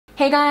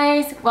Hey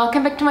guys,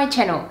 welcome back to my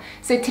channel.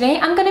 So today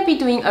I'm going to be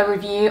doing a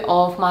review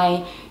of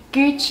my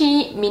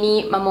Gucci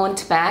Mini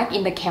Marmont bag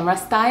in the camera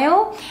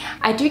style.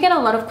 I do get a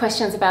lot of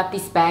questions about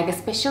this bag,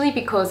 especially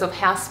because of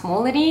how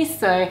small it is.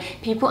 So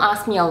people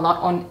ask me a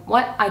lot on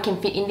what I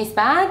can fit in this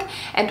bag,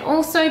 and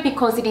also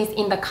because it is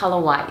in the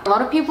color white. A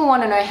lot of people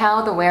want to know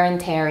how the wear and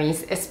tear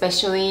is,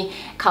 especially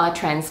color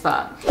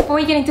transfer. Before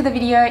we get into the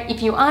video,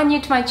 if you are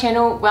new to my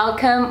channel,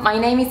 welcome. My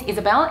name is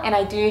Isabelle and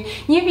I do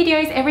new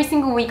videos every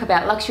single week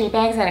about luxury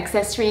bags and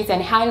accessories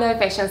and high-low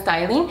fashion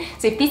styling.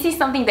 So if this is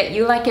something that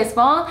you like as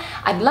well,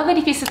 I'd love it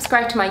if you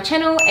subscribe to my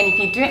channel, and if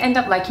you do end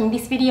up liking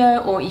this video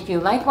or if you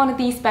like one of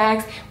these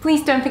bags,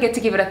 please don't forget to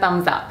give it a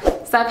thumbs up.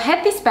 So I've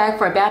had this bag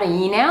for about a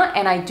year now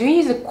and I do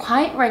use it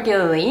quite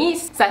regularly,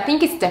 so I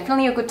think it's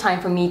definitely a good time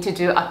for me to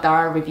do a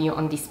thorough review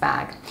on this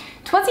bag.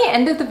 Towards the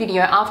end of the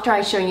video, after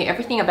I show you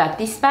everything about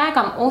this bag,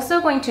 I'm also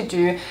going to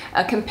do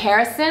a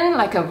comparison,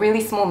 like a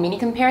really small mini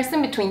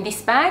comparison between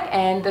this bag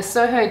and the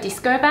Soho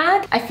Disco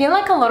bag. I feel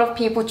like a lot of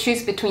people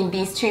choose between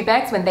these two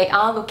bags when they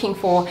are looking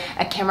for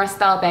a camera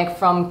style bag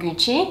from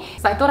Gucci.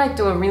 So I thought I'd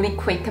do a really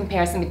quick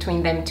comparison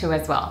between them two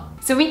as well.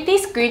 So with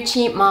these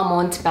Gucci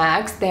Marmont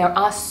bags, there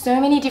are so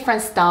many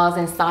different styles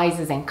and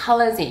sizes and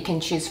colors that you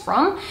can choose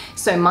from.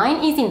 So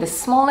mine is in the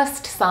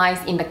smallest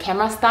size in the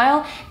camera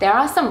style. There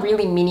are some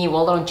really mini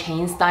wallet-on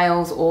chain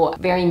styles or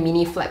very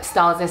mini flap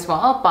styles as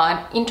well,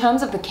 but in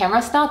terms of the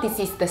camera style, this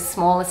is the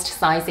smallest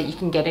size that you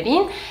can get it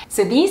in.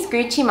 So these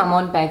Gucci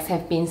Marmont bags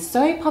have been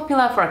so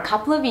popular for a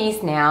couple of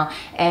years now,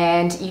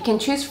 and you can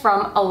choose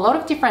from a lot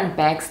of different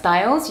bag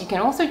styles. You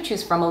can also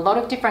choose from a lot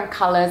of different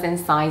colors and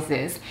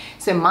sizes.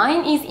 So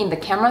mine is in the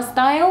camera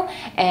style,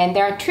 and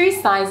there are two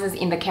sizes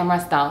in the camera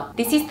style.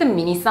 This is the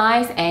mini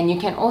size, and you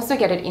can also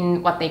get it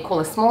in what they call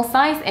a small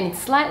size, and it's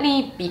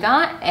slightly bigger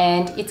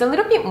and it's a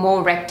little bit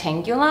more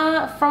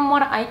rectangular from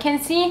what I can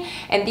see,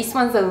 and this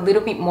one's a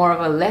little bit more of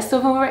a less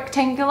of a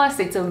rectangular,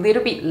 so it's a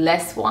little bit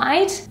less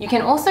wide. You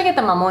can also get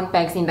the Marmont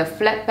bags in the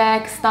flap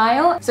bag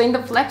style. So in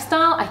the flap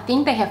style, I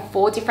think they have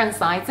 4 different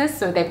sizes.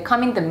 So they've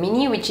come in the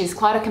mini, which is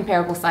quite a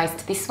comparable size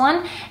to this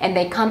one, and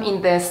they come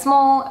in the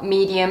small,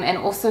 medium, and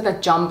also the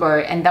jumbo,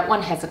 and that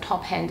one has a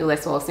top handle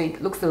as well, so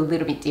it looks a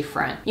little bit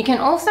different. You can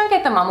also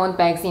get the Marmont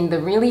bags in the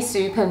really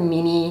super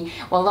mini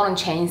wallet-on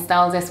chain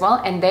styles as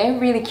well, and they're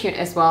really cute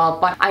as well,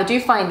 but I do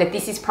find that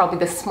this is probably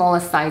the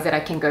smallest size that I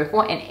can go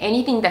for, and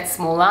anything that's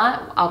smaller,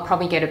 I'll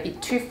probably get a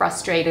bit too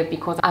frustrated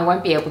because I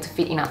won't be able to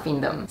fit enough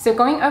in them. So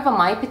going over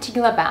my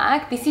particular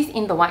bag, this is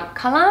in the white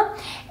color,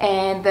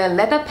 and the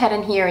leather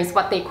pattern here is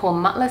what they call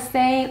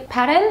matelassé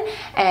pattern,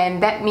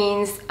 and that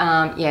means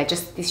yeah,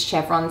 just this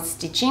chevron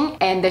stitching.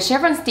 And the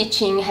chevron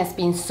stitching has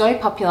been so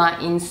popular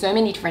in so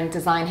many different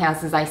design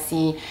houses. I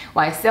see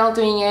YSL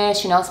doing it,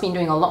 Chanel's been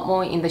doing a lot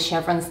more in the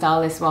chevron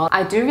style as well.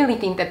 I do really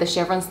think that the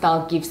chevron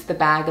style gives the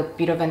bag a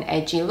bit of an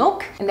edgy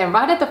look. And then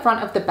right at the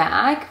front of the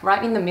bag,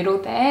 right in the middle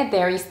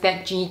there is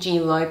that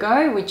GG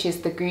logo, which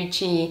is the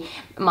Gucci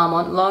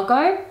Marmont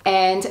logo.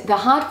 And the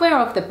hardware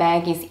of the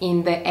bag is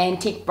in the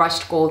antique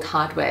brushed gold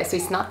hardware, so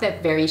it's not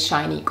that very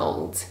shiny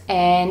gold.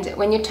 And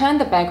when you turn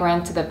the bag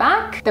around to the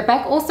back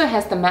also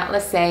has the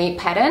matelassé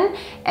pattern,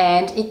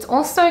 and it's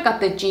also got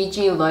the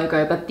GG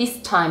logo, but this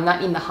time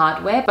not in the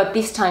hardware, but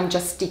this time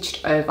just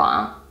stitched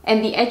over.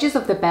 And the edges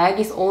of the bag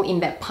is all in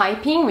that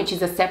piping, which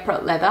is a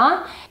separate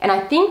leather. And I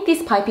think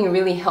this piping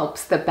really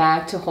helps the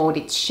bag to hold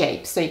its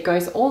shape. So it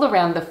goes all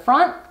around the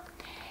front,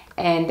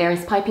 and there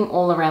is piping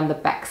all around the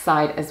back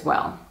side as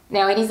well.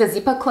 Now it is a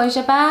zipper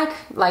closure bag,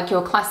 like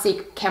your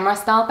classic camera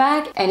style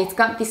bag, and it's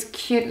got this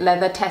cute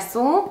leather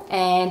tassel,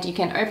 and you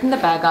can open the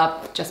bag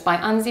up just by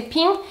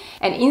unzipping.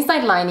 And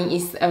inside lining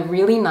is a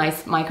really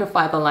nice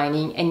microfiber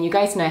lining, and you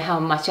guys know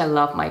how much I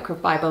love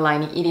microfiber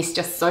lining. It is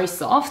just so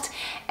soft,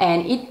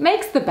 and it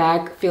makes the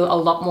bag feel a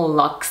lot more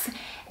luxe,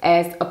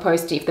 as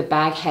opposed to if the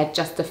bag had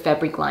just a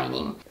fabric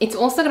lining. It's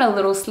also got a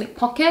little slip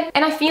pocket,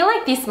 and I feel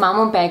like these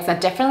Marmont bags are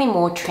definitely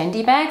more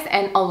trendy bags,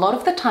 and a lot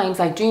of the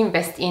times I do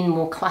invest in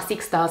more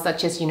classic styles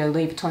such as, you know,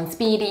 Louis Vuitton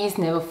Speedies,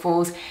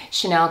 Neverfulls,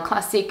 Chanel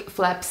classic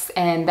flaps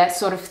and that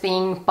sort of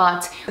thing.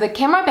 But the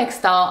camera bag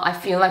style I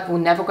feel like will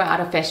never go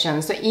out of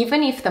fashion, so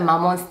even if the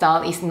Marmont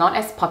style is not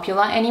as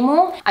popular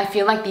anymore, I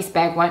feel like this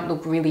bag won't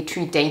look really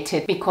too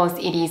dated because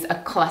it is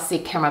a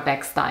classic camera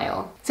bag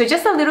style. So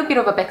just a little bit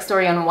of a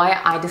backstory on why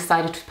I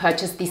decided to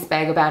purchase this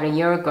bag about a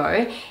year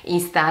ago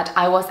is that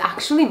I was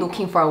actually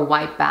looking for a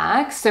white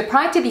bag. So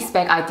prior to this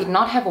bag, I did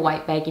not have a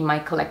white bag in my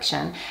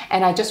collection,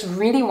 and I just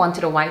really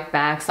wanted a white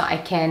bag so I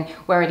can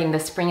wear it in the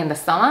spring and the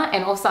summer.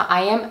 And also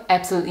I am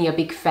absolutely a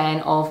big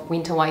fan of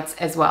winter whites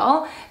as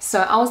well.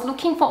 So I was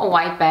looking for a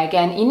white bag,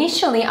 and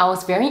initially I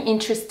was very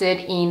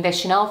interested in the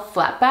Chanel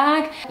flat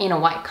bag in a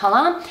white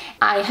color.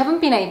 I haven't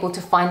been able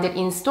to find it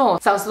in store,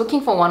 so I was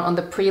looking for one on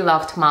the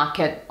pre-loved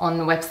market on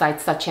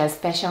websites such as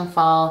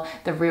Fashionphile,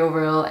 The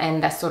RealReal,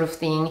 and that sort of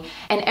thing.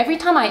 And every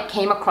time I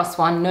came across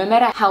one, no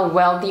matter how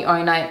well the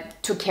owner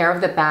took care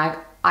of the bag,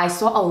 I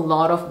saw a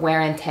lot of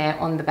wear and tear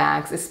on the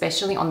bags,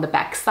 especially on the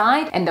back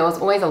side, and there was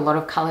always a lot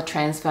of color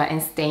transfer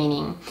and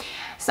staining.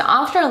 So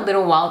after a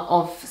little while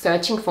of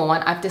searching for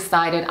one, I've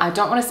decided I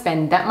don't want to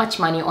spend that much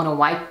money on a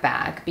white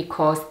bag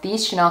because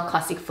these Chanel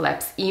Classic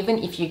flaps, even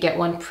if you get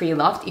one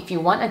pre-loved, if you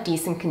want a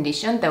decent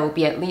condition, they will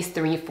be at least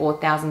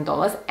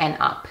 $3,000-$4,000 and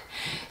up.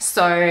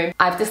 So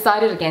I've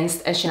decided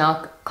against a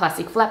Chanel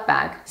Classic flap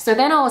bag. So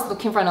then I was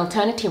looking for an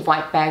alternative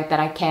white bag that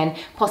I can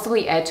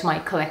possibly add to my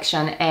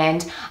collection,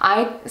 and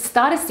I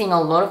started seeing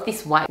a lot of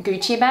these white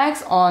Gucci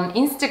bags on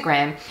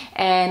Instagram,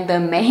 and the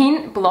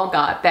main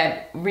blogger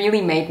that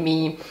really made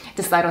me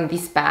decide on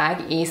this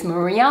bag is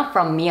Maria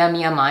from Mia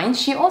Mine.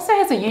 She also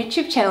has a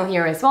YouTube channel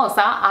here as well,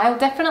 so I'll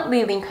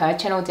definitely link her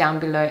channel down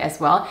below as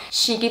well.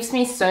 She gives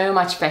me so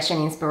much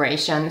fashion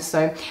inspiration,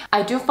 so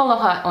I do follow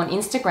her on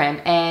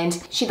Instagram,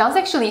 and she does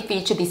actually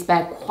feature this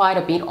bag quite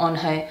a bit on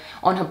her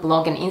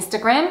blog and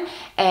Instagram,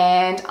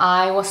 and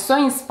I was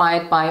so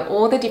inspired by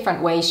all the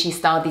different ways she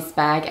styled this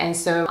bag, and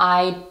so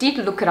I did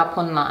look it up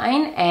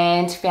online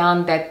and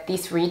found that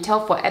this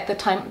retailed for, at the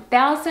time,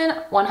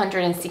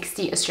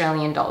 1,160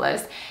 Australian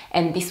dollars,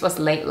 and this was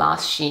late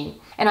last year.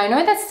 And I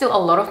know that's still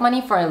a lot of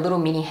money for a little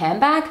mini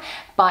handbag,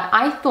 but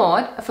I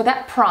thought for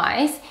that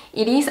price,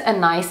 it is a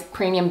nice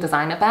premium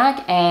designer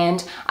bag,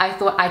 and I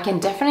thought I can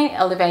definitely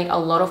elevate a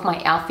lot of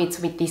my outfits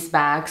with this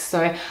bag,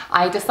 so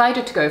I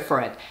decided to go for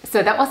it.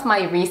 So that was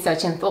my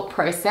research and thought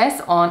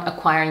process on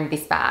acquiring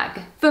this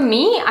bag. For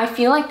me, I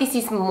feel like this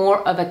is more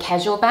of a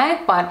casual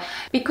bag, but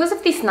because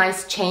of this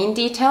nice chain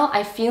detail,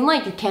 I feel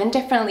like you can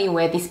definitely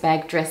wear this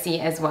bag dressy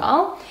as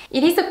well.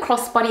 It is a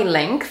crossbody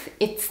length.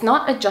 It's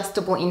not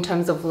adjustable in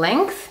terms of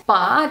length,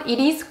 but it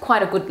is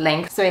quite a good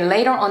length. So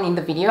later on in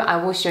the video, I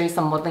will show you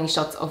some modeling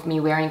shots of me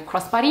wearing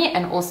crossbody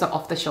and also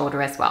off the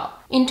shoulder as well.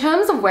 In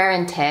terms of wear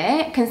and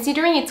tear,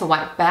 considering it's a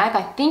white bag,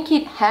 I think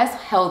it has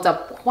held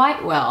up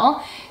quite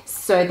well.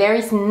 So there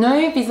is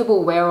no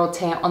visible wear or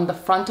tear on the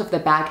front of the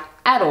bag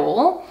at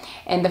all,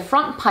 and the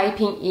front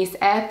piping is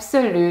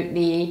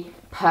absolutely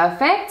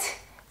perfect.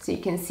 So you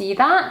can see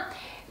that.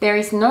 There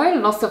is no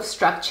loss of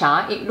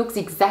structure. It looks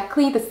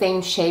exactly the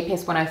same shape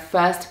as when I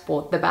first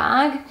bought the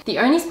bag. The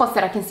only spots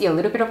that I can see a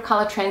little bit of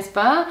color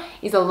transfer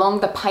is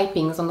along the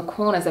pipings on the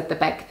corners at the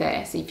back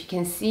there. So if you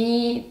can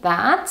see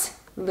that,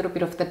 a little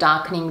bit of the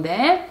darkening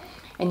there,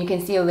 and you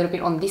can see a little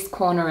bit on this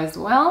corner as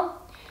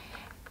well.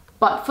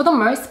 But for the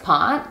most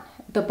part,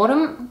 the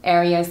bottom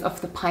areas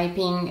of the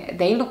piping,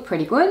 they look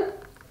pretty good.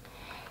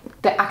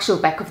 The actual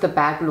back of the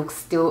bag looks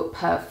still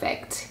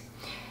perfect.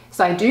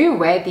 So I do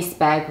wear this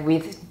bag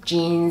with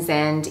jeans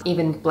and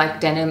even black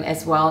denim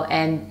as well,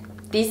 and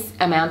this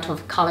amount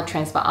of color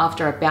transfer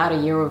after about a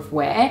year of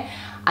wear,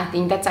 I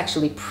think that's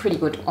actually pretty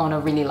good on a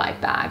really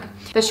light bag.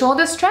 The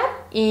shoulder strap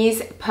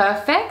is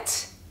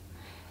perfect.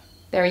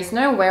 There is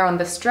no wear on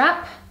the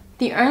strap.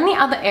 The only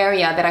other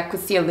area that I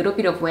could see a little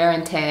bit of wear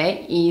and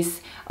tear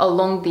is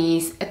along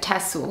these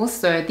tassels.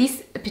 So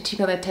this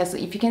particular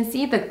tassel, if you can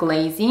see the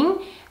glazing,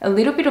 a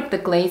little bit of the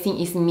glazing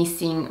is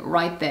missing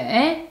right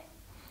there.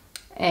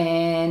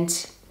 And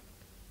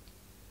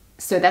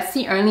so that's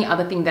the only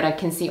other thing that I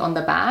can see on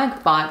the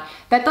bag, but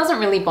that doesn't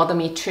really bother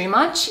me too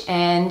much,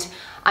 and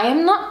I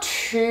am not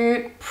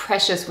too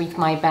precious with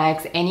my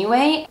bags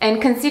anyway,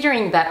 and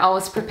considering that I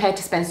was prepared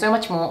to spend so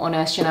much more on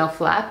a Chanel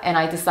flap and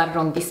I decided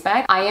on this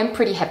bag, I am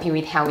pretty happy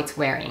with how it's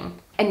wearing.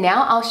 And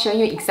now I'll show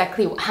you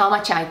exactly how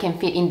much I can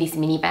fit in this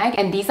mini bag,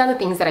 and these are the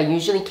things that I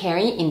usually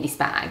carry in this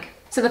bag.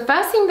 So the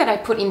first thing that I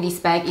put in this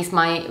bag is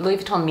my Louis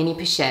Vuitton mini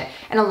pochette,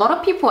 and a lot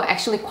of people are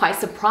actually quite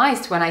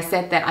surprised when I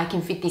said that I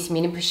can fit this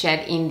mini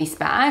pochette in this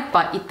bag,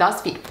 but it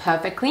does fit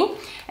perfectly.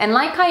 And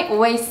like I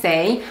always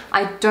say,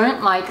 I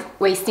don't like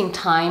wasting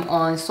time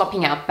on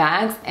swapping out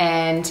bags,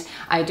 and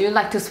I do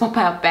like to swap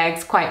out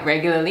bags quite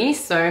regularly,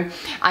 so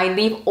I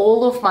leave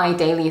all of my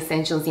daily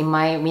essentials in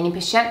my mini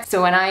pochette.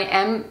 So when I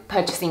am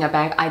purchasing a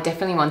bag, I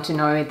definitely want to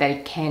know that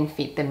it can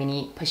fit the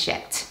mini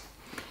pochette.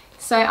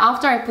 So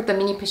after I put the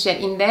mini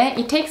pochette in there,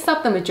 it takes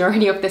up the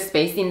majority of the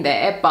space in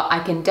there, but I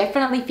can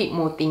definitely fit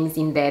more things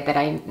in there that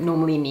I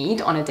normally need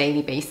on a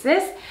daily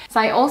basis. So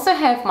I also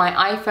have my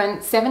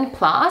iPhone 7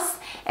 Plus,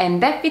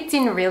 and that fits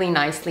in really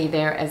nicely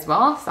there as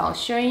well. So I'll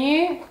show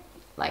you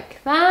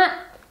like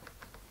that.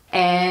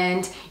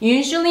 And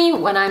usually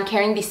when I'm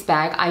carrying this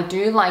bag, I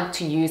do like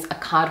to use a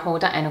card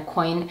holder and a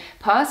coin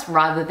purse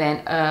rather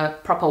than a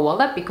proper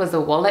wallet, because the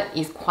wallet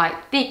is quite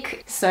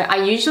thick. So I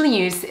usually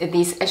use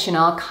this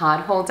Chanel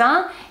card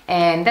holder,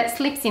 and that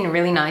slips in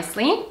really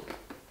nicely.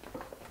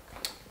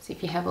 So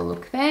if you have a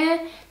look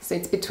there, so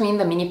it's between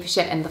the mini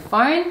pochette and the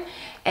phone.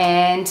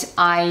 And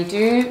I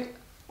do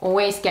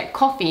always get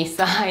coffee,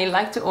 so I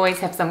like to always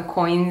have some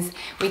coins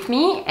with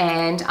me,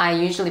 and I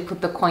usually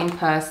put the coin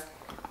purse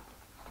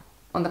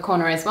on the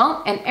corner as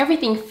well, and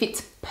everything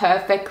fits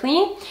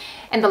perfectly.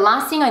 And the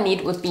last thing I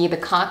need would be the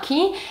car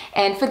key,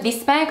 and for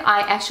this bag I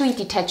actually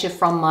detach it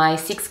from my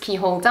 6 key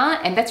holder,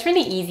 and that's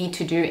really easy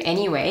to do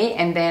anyway,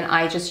 and then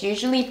I just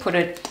usually put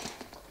it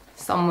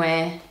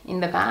somewhere in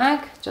the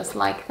bag just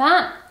like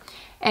that.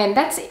 And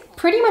that's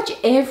pretty much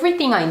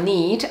everything I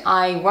need.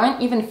 I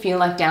won't even feel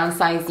like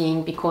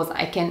downsizing because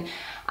I can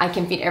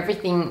fit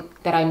everything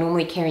that I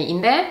normally carry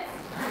in there.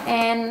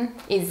 and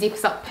it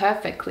zips up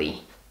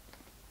perfectly.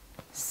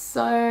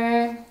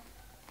 So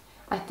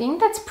I think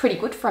that's pretty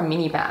good for a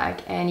mini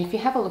bag. And if you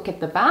have a look at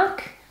the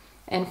back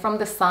and from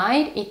the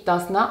side, it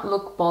does not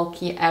look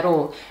bulky at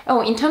all.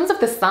 Oh, in terms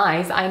of the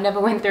size, I never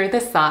went through the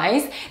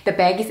size. The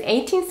bag is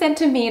 18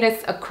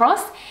 centimeters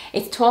across,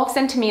 it's 12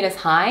 centimeters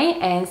high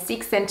and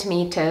 6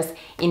 centimeters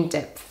in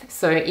depth.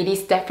 So it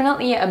is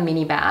definitely a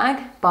mini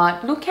bag,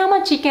 but look how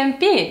much it can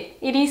fit.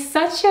 It is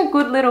such a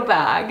good little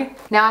bag.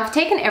 Now I've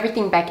taken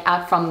everything back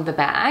out from the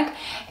bag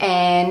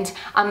and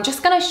I'm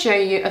just gonna show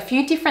you a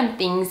few different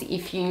things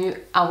if you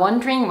are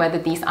wondering whether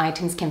these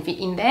items can fit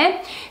in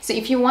there. So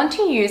if you want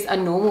to use a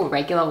normal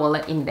regular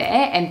wallet in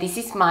there, and this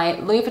is my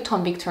Louis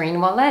Vuitton Victorine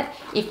wallet,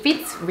 it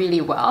fits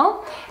really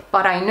well.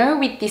 But I know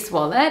with this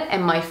wallet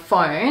and my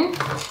phone,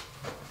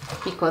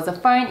 because a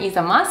phone is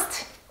a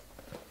must,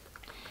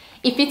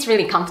 it fits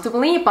really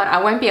comfortably, but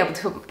I won't be able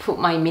to put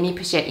my mini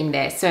pochette in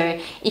there. So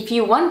if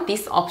you want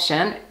this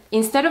option,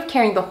 instead of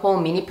carrying the whole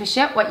mini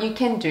pochette, what you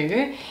can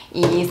do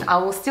is I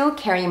will still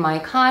carry my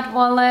card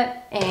wallet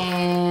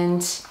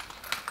and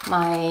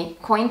my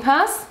coin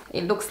purse.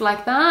 It looks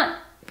like that.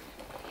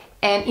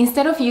 And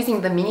instead of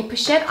using the mini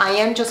pochette, I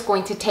am just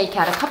going to take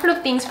out a couple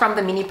of things from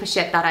the mini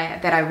pochette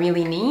that I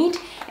really need.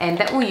 And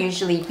that will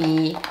usually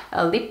be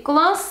a lip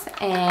gloss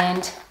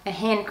and a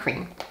hand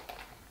cream.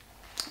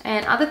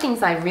 And other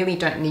things I really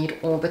don't need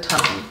all the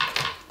time.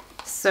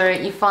 So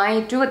if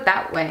I do it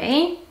that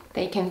way,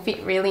 they can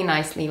fit really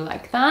nicely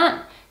like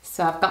that.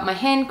 So I've got my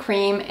hand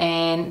cream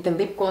and the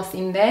lip gloss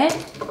in there,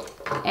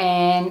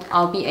 and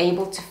I'll be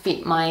able to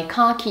fit my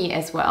car key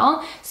as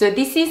well. So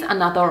this is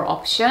another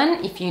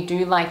option if you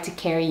do like to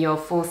carry your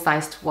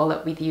full-sized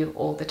wallet with you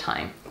all the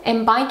time.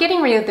 And by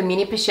getting rid of the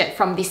mini pochette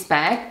from this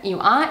bag, you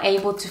are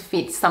able to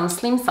fit some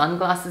slim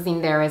sunglasses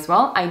in there as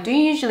well. I do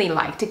usually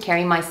like to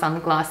carry my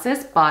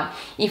sunglasses, but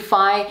if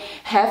I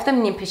have the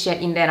mini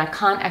pochette in there and I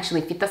can't actually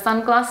fit the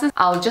sunglasses,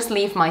 I'll just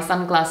leave my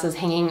sunglasses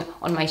hanging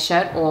on my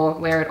shirt or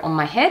wear it on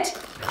my head.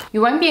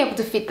 You won't be able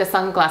to fit the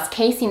sunglass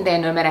case in there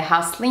no matter how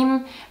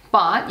slim,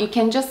 but you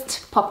can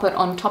just pop it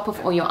on top of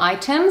all your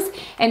items.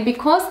 And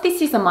because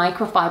this is a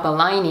microfiber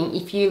lining,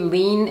 if you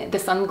lean the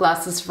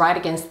sunglasses right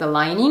against the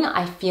lining,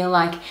 I feel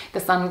like the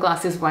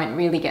sunglasses won't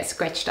really get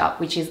scratched up,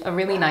 which is a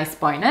really nice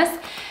bonus.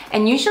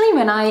 And usually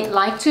when I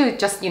like to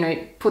just,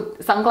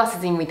 put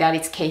sunglasses in without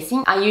its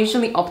casing, I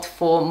usually opt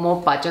for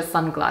more budget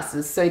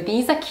sunglasses. So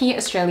these are Key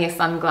Australia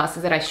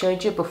sunglasses that I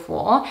showed you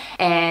before,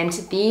 and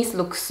these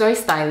look so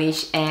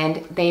stylish and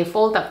they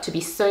fold up to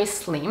be so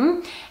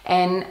slim.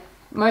 And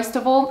most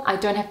of all, I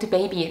don't have to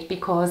baby it,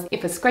 because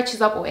if it scratches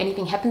up or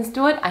anything happens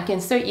to it, I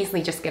can so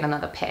easily just get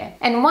another pair.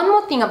 And one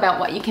more thing about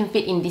what you can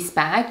fit in this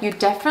bag, you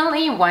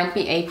definitely won't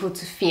be able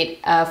to fit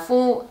a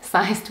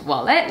full-sized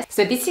wallet.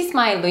 So this is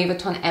my Louis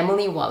Vuitton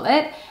Emily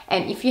wallet,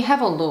 and if you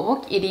have a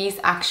look, it is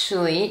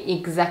actually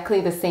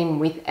exactly the same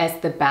width as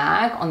the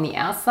bag on the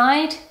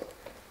outside,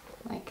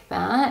 like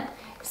that.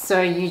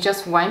 So you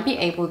just won't be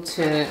able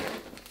to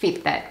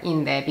fit that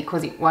in there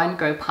because it won't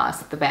go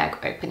past the bag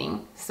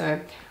opening. So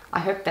I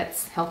hope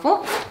that's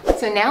helpful.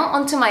 So now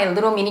onto my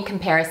little mini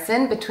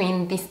comparison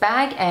between this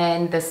bag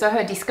and the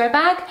Soho Disco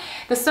bag.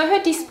 The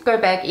Soho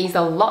Disco bag is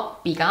a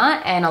lot bigger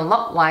and a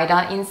lot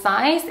wider in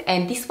size,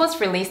 and this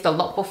was released a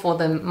lot before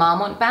the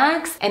Marmont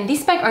bags, and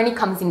this bag only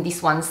comes in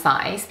this one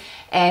size.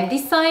 And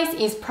this size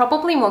is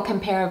probably more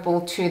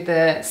comparable to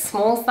the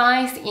small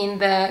size in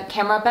the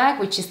camera bag,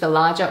 which is the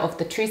larger of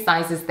the two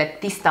sizes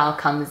that this style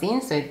comes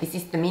in. So this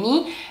is the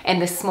mini,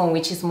 and the small,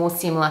 which is more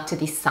similar to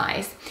this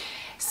size.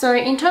 So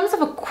in terms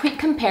of a quick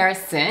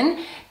comparison,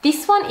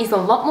 this one is a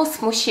lot more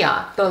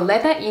smooshier. The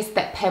leather is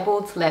that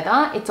pebbled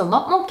leather. It's a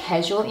lot more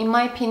casual in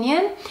my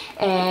opinion,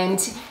 and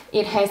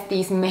it has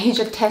this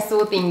major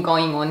tassel thing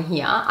going on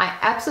here. I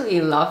absolutely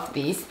love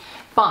this,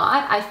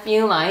 but I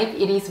feel like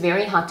it is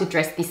very hard to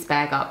dress this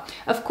bag up.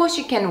 Of course,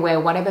 you can wear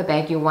whatever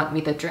bag you want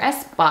with a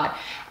dress, but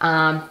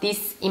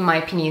this, in my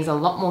opinion, is a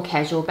lot more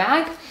casual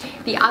bag.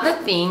 The other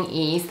thing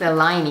is the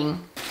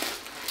lining.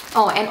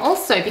 Oh, and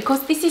also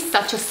because this is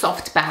such a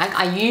soft bag,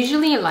 I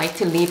usually like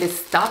to leave it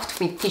stuffed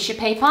with tissue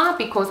paper,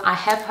 because I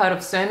have heard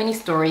of so many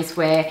stories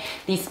where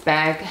this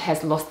bag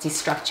has lost its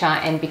structure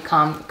and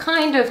become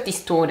kind of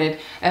distorted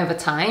over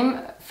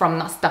time from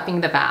not stuffing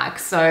the bag.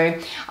 So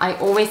I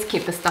always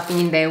keep the stuffing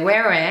in there,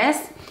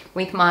 whereas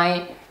with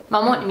my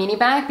Marmont mini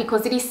bag,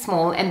 because it is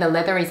small and the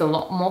leather is a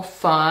lot more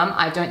firm,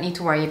 I don't need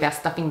to worry about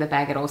stuffing the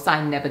bag at all, so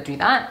I never do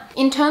that.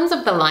 In terms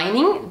of the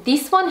lining,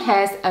 this one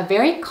has a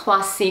very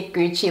classic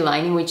Gucci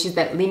lining, which is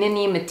that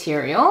linen-y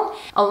material.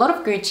 A lot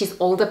of Gucci's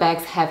older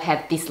bags have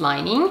had this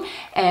lining,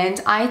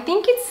 and I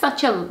think it's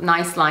such a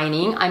nice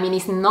lining. I mean,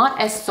 it's not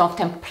as soft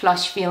and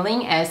plush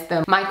feeling as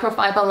the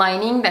microfiber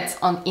lining that's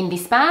in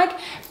this bag,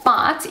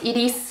 but it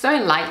is so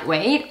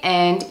lightweight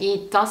and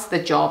it does the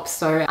job,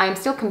 so I'm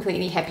still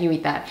completely happy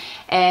with that.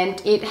 And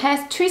and it has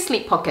 2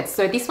 slip pockets.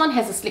 So this one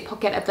has a slip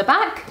pocket at the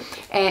back,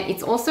 and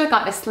it's also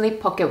got a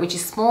slip pocket which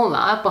is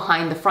smaller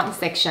behind the front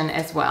section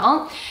as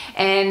well.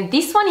 And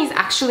this one is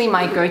actually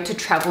my go-to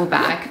travel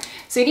bag.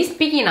 So it is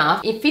big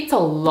enough, it fits a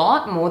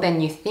lot more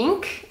than you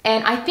think,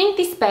 and I think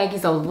this bag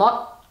is a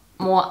lot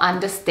more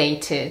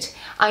understated.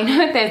 I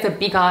know there's a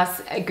big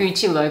ass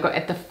Gucci logo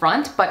at the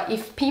front, but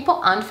if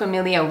people aren't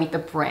familiar with the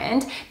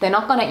brand, they're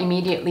not gonna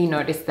immediately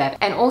notice that.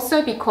 And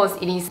also because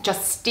it is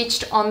just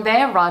stitched on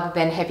there rather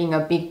than having a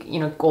big, you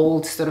know,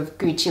 gold sort of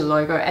Gucci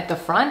logo at the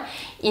front,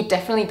 it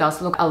definitely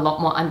does look a lot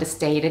more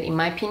understated in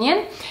my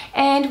opinion.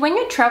 And when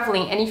you're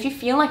traveling, and if you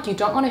feel like you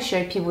don't want to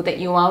show people that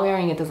you are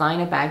wearing a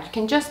designer bag, you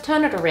can just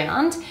turn it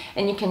around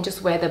and you can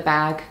just wear the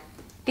bag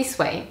this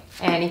way,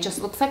 and it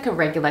just looks like a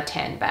regular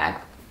tan bag.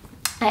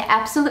 I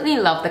absolutely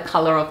love the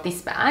color of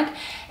this bag.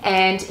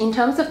 And in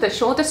terms of the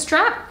shoulder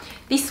strap,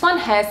 this one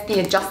has the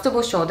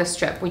adjustable shoulder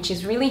strap, which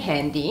is really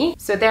handy.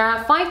 So there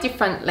are 5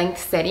 different length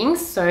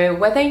settings. So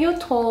whether you're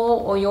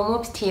tall or you're more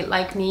petite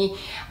like me,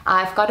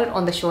 I've got it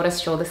on the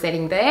shortest shoulder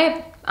setting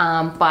there.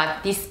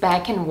 But this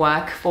bag can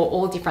work for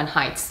all different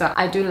heights. So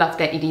I do love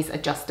that it is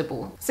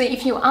adjustable. So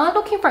if you are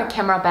looking for a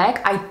camera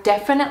bag, I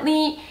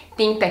definitely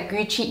think that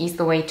Gucci is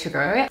the way to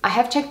go. I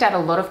have checked out a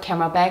lot of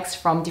camera bags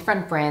from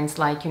different brands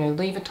like, you know,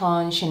 Louis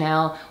Vuitton,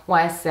 Chanel,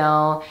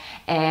 YSL,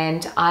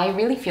 and I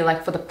really feel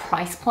like for the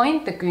price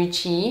point, the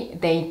Gucci,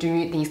 they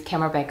do these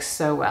camera bags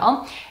so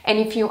well. And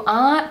if you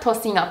are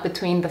tossing up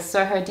between the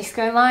Soho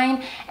Disco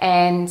line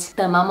and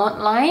the Marmont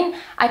line,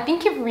 I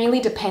think it really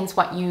depends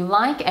what you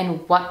like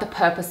and what the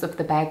purpose of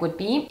the bag would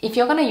be. If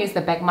you're going to use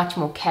the bag much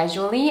more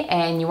casually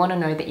and you want to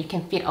know that you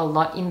can fit a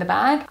lot in the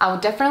bag, I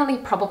would definitely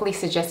probably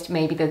suggest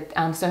maybe the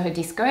Soho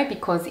Disco,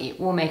 because it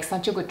will make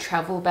such a good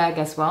travel bag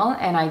as well.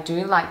 And I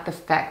do like the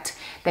fact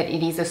that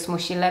it is a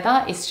smooshy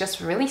leather. It's just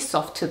really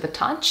soft to the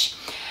touch,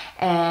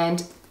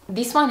 and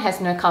this one has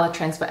no color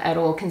transfer at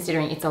all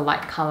considering it's a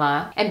light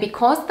color. And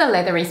because the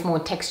leather is more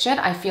textured,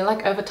 I feel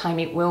like over time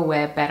it will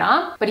wear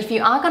better. But if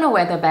you are going to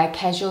wear the bag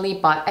casually,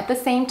 but at the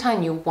same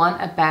time you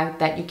want a bag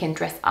that you can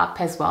dress up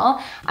as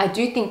well, I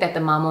do think that the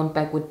Marmont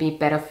bag would be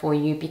better for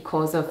you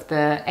because of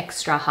the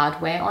extra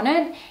hardware on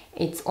it.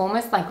 It's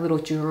almost like little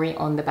jewelry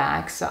on the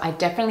bag. So I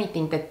definitely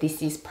think that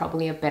this is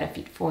probably a better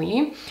fit for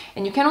you.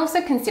 And you can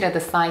also consider the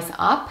size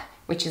up,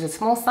 which is a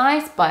small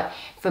size, but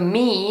for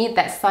me,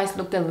 that size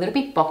looked a little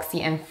bit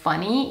boxy and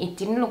funny. It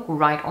didn't look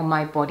right on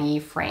my body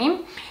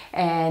frame,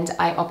 and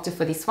I opted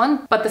for this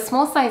one. But the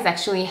small size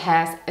actually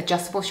has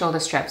adjustable shoulder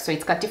straps, so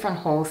it's got different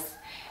holes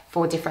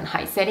for different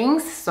height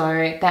settings,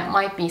 so that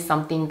might be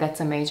something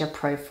that's a major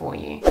pro for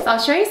you. So I'll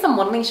show you some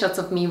modeling shots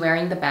of me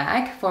wearing the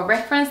bag. For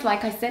reference,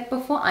 like I said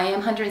before, I am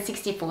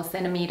 164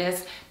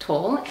 centimeters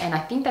tall, and I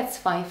think that's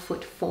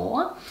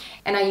 5'4".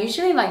 And I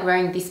usually like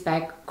wearing this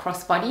bag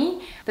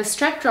crossbody. The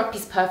strap drop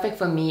is perfect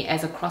for me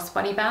as a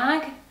crossbody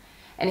bag,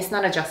 and it's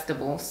not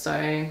adjustable,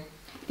 so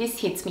this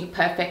hits me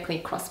perfectly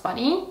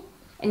crossbody.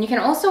 And you can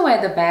also wear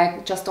the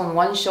bag just on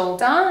one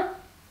shoulder,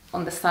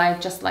 on the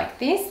side just like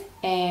this.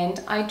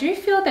 And I do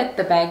feel that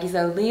the bag is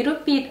a little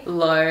bit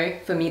low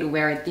for me to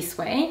wear it this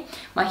way.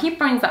 My hip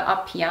bones are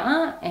up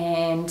here,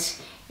 and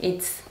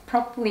it's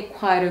probably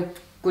quite a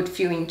good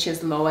few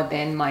inches lower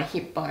than my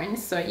hip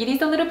bones. So it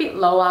is a little bit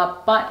lower,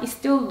 but it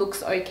still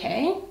looks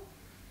okay.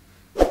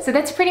 So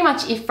that's pretty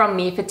much it from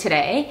me for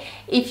today.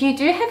 If you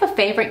do have a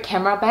favorite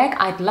camera bag,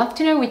 I'd love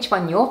to know which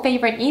one your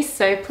favorite is.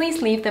 So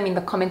please leave them in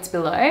the comments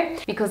below,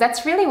 because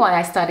that's really why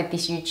I started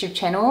this YouTube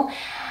channel.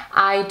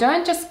 I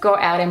don't just go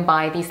out and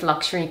buy these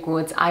luxury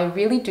goods. I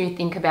really do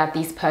think about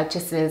these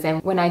purchases,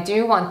 and when I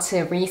do want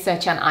to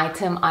research an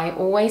item, I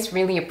always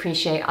really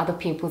appreciate other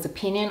people's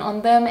opinion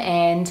on them,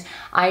 and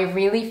I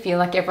really feel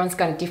like everyone's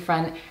got a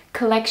different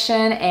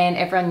collection and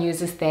everyone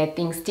uses their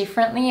things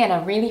differently, and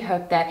I really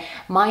hope that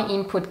my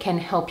input can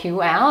help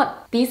you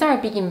out. These are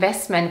a big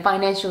investment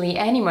financially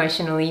and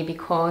emotionally,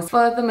 because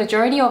for the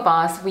majority of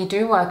us, we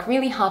do work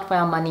really hard for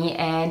our money,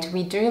 and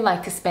we do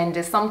like to spend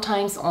it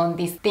sometimes on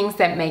these things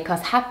that make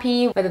us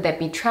happy, whether that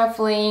be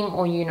traveling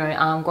or, you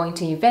know, going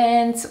to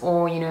events,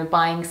 or, you know,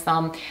 buying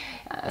some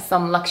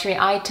luxury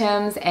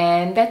items,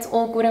 and that's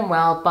all good and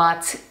well.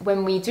 But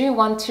when we do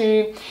want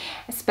to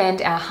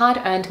spend our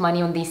hard-earned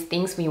money on these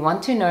things, we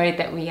want to know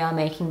that we are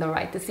making the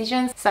right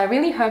decisions. So I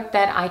really hope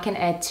that I can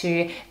add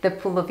to the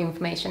pool of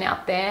information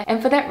out there.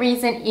 And for that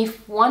reason,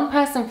 if one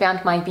person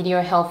found my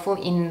video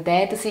helpful in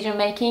their decision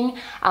making,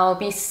 I'll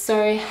be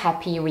so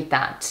happy with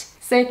that.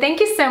 So thank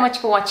you so much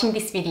for watching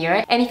this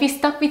video, and if you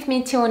stuck with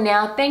me till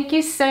now, thank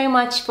you so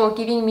much for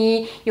giving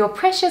me your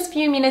precious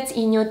few minutes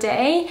in your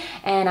day,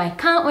 and I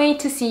can't wait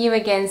to see you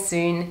again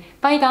soon.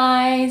 Bye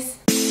guys!